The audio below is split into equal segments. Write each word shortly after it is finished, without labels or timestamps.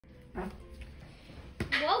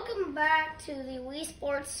Welcome back to the Wii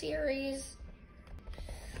Sports series.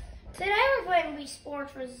 Today we're playing Wii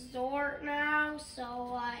Sports Resort now,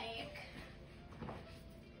 so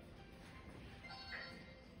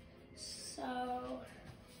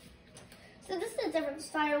this is a different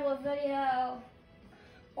style of video.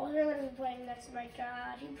 All they're gonna be playing this, my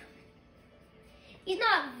God. He's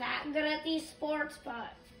not that good at these sports,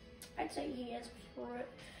 but I'd say he is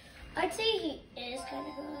kind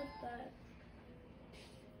of good, but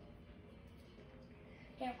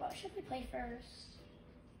yeah, what should we play first?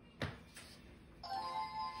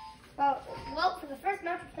 Well, for the first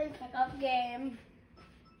match, we're playing pickup game.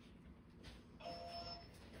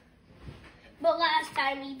 But last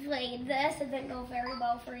time we played this, it didn't go very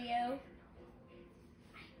well for you.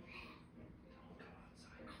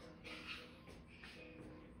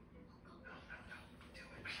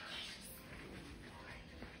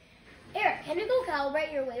 Eric, can you go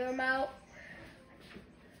calibrate your Wii remote?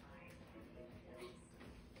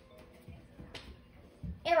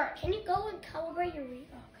 Eric, can you go and calibrate your Wii?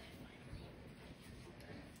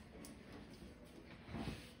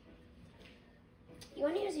 You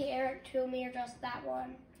want to use the Eric Toomey or just that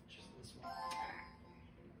one? Just this one.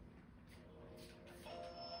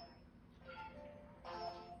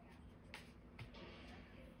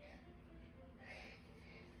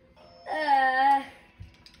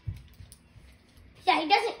 Yeah, he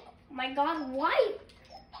doesn't. Oh my God, why?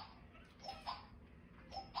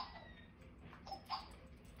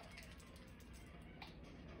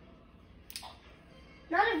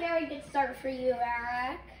 Not a very good start for you,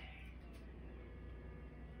 Eric.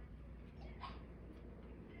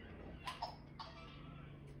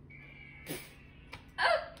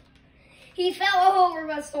 He fell over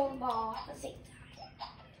but stole the ball at the same time.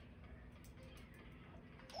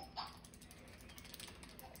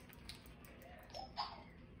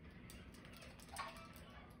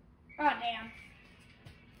 Oh, damn.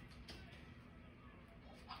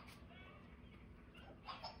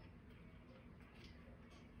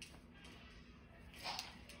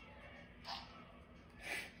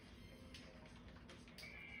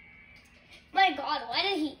 My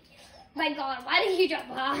God, why did he jump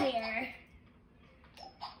higher?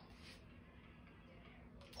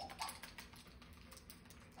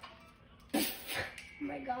 Oh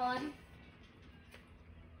my God.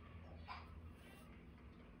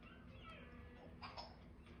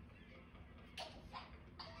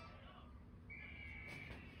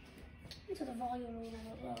 Into the volume a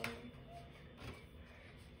little low.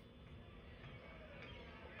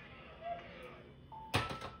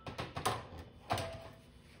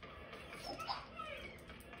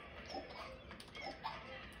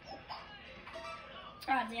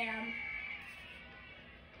 Oh, damn.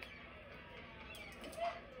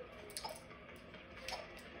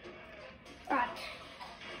 Right.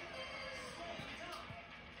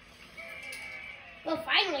 Well,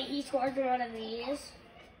 finally he scores one of these.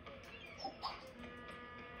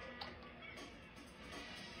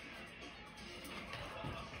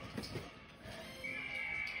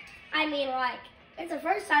 I mean, like, it's the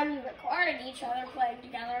first time we recorded each other playing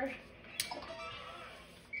together.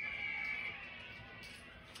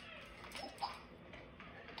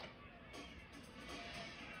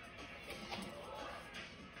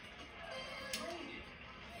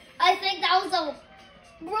 I think that was a...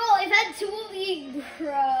 Bro, I've had 2 of these,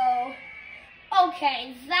 bro.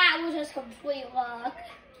 Okay, that was just complete luck.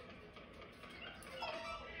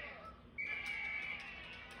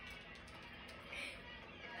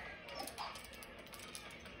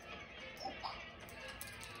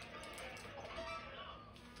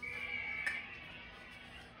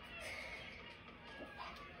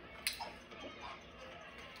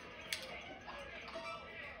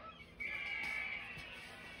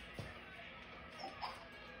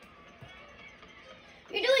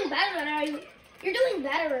 You're doing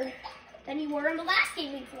better than you were in the last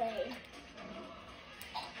game we played.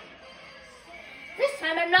 This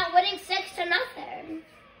time I'm not winning 6-0.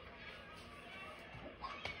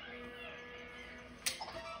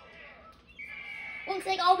 Looks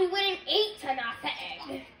like I'll be winning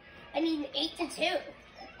 8-0. I mean 8-2.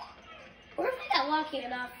 Or if I got lucky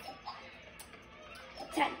enough,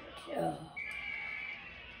 10-2.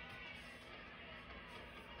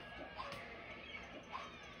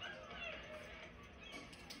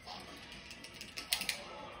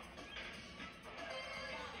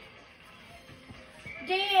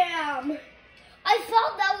 Damn! I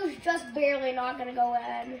thought that was just barely not gonna go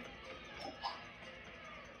in.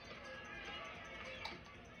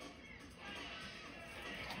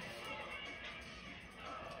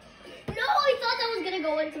 No, I thought that was gonna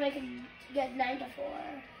go in to make it get 9-4.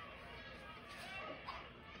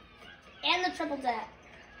 And the triple dip.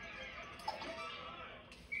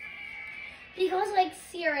 Because, like,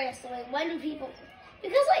 seriously, when do people...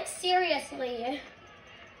 Because, like, seriously...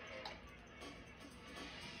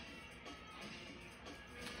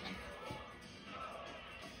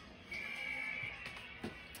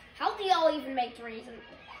 How do y'all even make threes?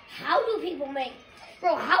 How do people make...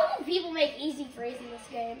 Bro, how do people make easy threes in this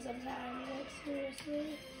game sometimes? Like,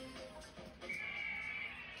 seriously?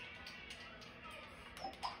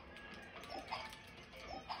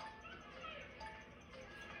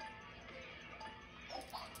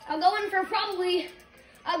 I'll go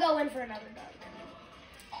in for another dunk.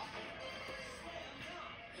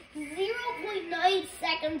 0.9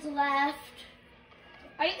 seconds left.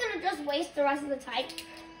 Are you gonna just waste the rest of the time?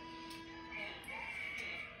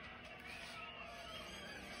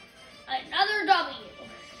 Another W.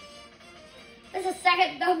 That's the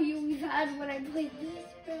second W we've had when I played this,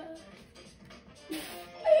 bro.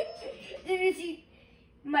 Did you see?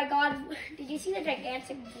 My God, did you see the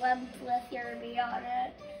gigantic bleb theory on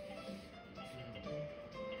it?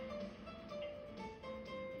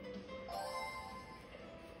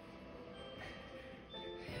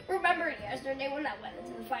 Remember yesterday when that went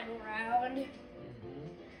into the final round?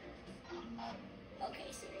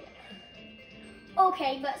 Okay, seriously.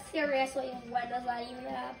 Okay, but seriously, when does that even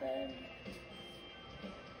happen?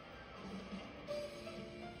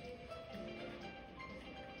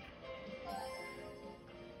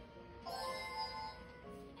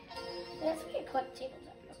 Let's get click tables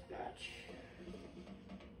up this much.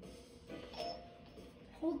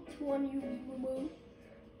 Hold 2 on your remote.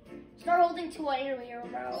 Start holding 2 on your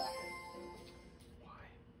remote.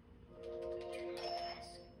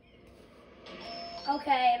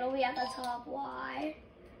 Okay, it'll be at the top. Why?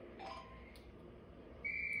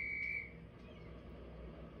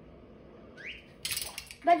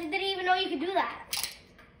 But you didn't even know you could do that.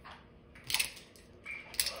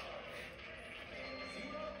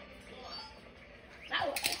 That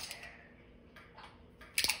was.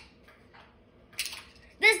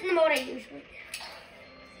 This is the mode I usually.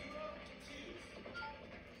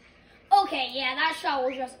 Okay, yeah, that shot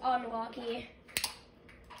was just unlucky.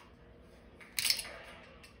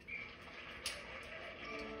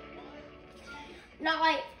 Not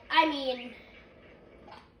like, I mean,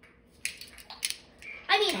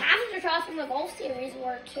 half of the shots from the golf series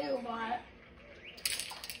were too, but.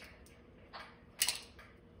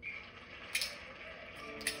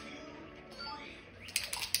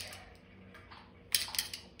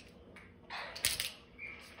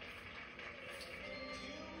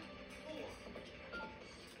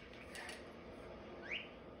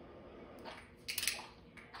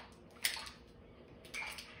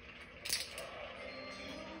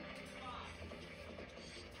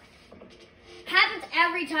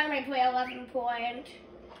 Every time I play 11 point.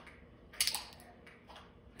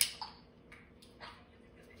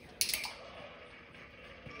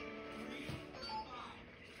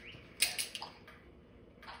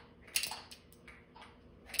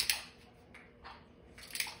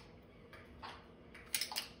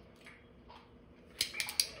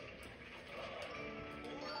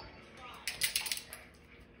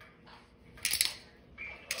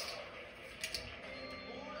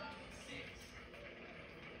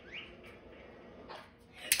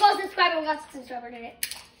 Subscriber got a subscriber today.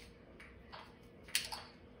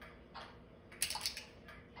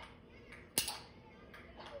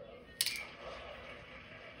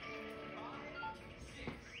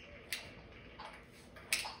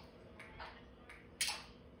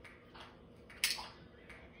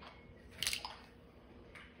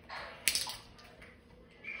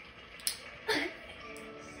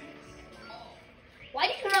 Why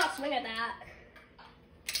did you not swing at that?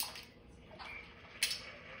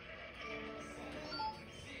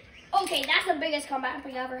 Okay, that's the biggest comeback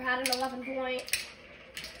we ever had at 11 point.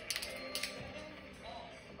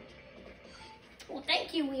 Well,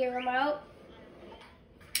 thank you, Wii Remote.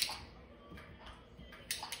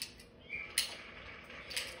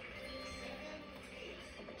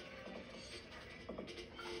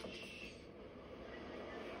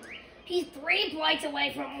 He's 3 points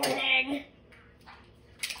away from winning.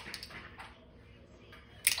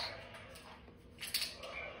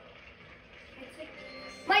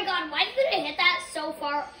 My God, why did it hit that so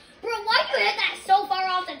far? Bro, why do you hit that so far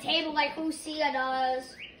off the table like Lucia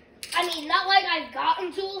does? I mean, not like I've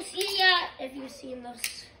gotten to Lucia yet, if you've seen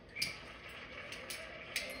this.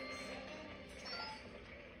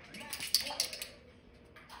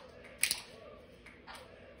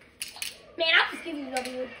 Man, I'll just give you a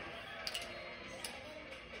W.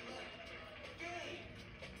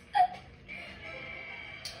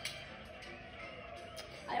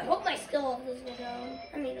 I hope my my skill of this video.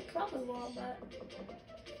 I mean, it probably will, but.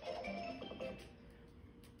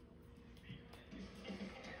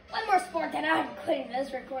 One more sport, then I'm quitting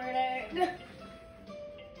this recording.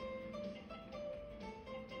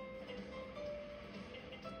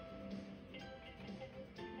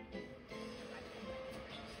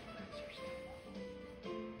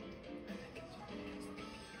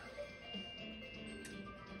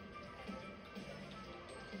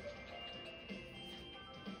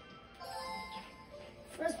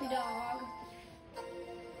 Frisbee dog.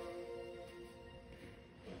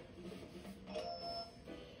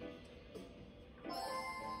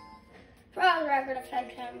 Probably record of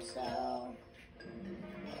 10 times, so.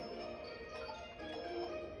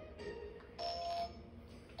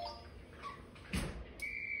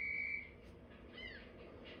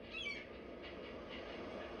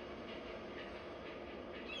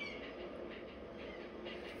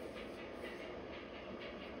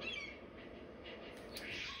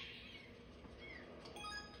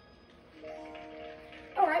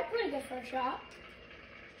 Alright, pretty good first shot.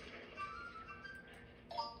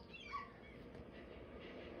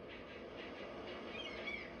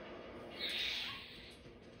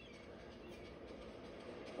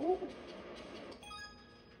 Ooh.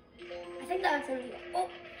 I think that's in the, oh,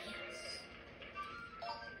 yes.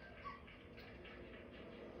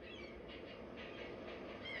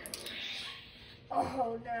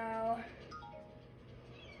 Oh no.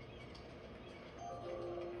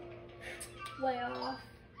 Way off.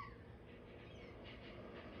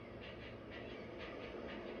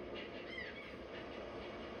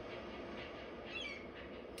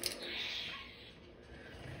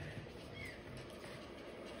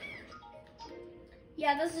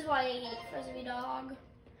 Yeah, this is why I hate Frisbee dog.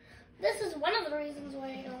 This is one of the reasons why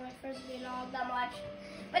I don't like Frisbee dog that much.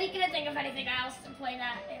 But he couldn't think of anything else to play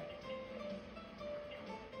that in.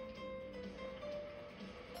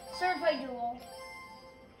 Third play duel.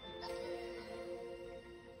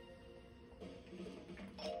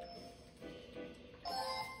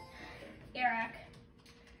 Eric.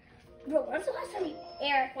 Bro, when's the last time you,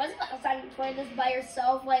 Eric, when's the last time you played this by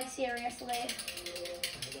yourself? Like, seriously.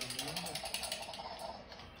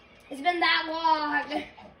 It's been that long.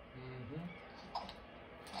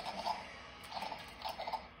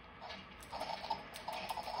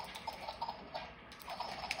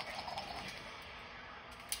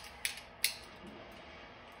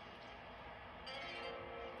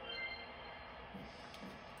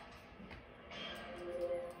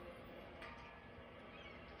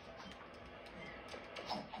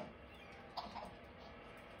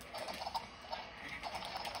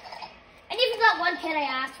 That one kid I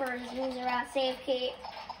asked for his loser at Save Kate.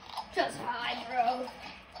 Just hide, bro.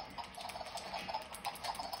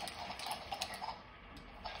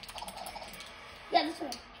 Yeah, this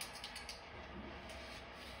one.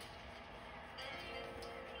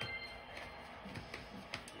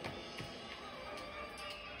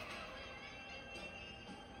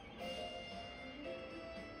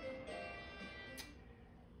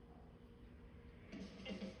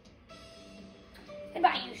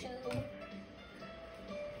 Goodbye, YouTube.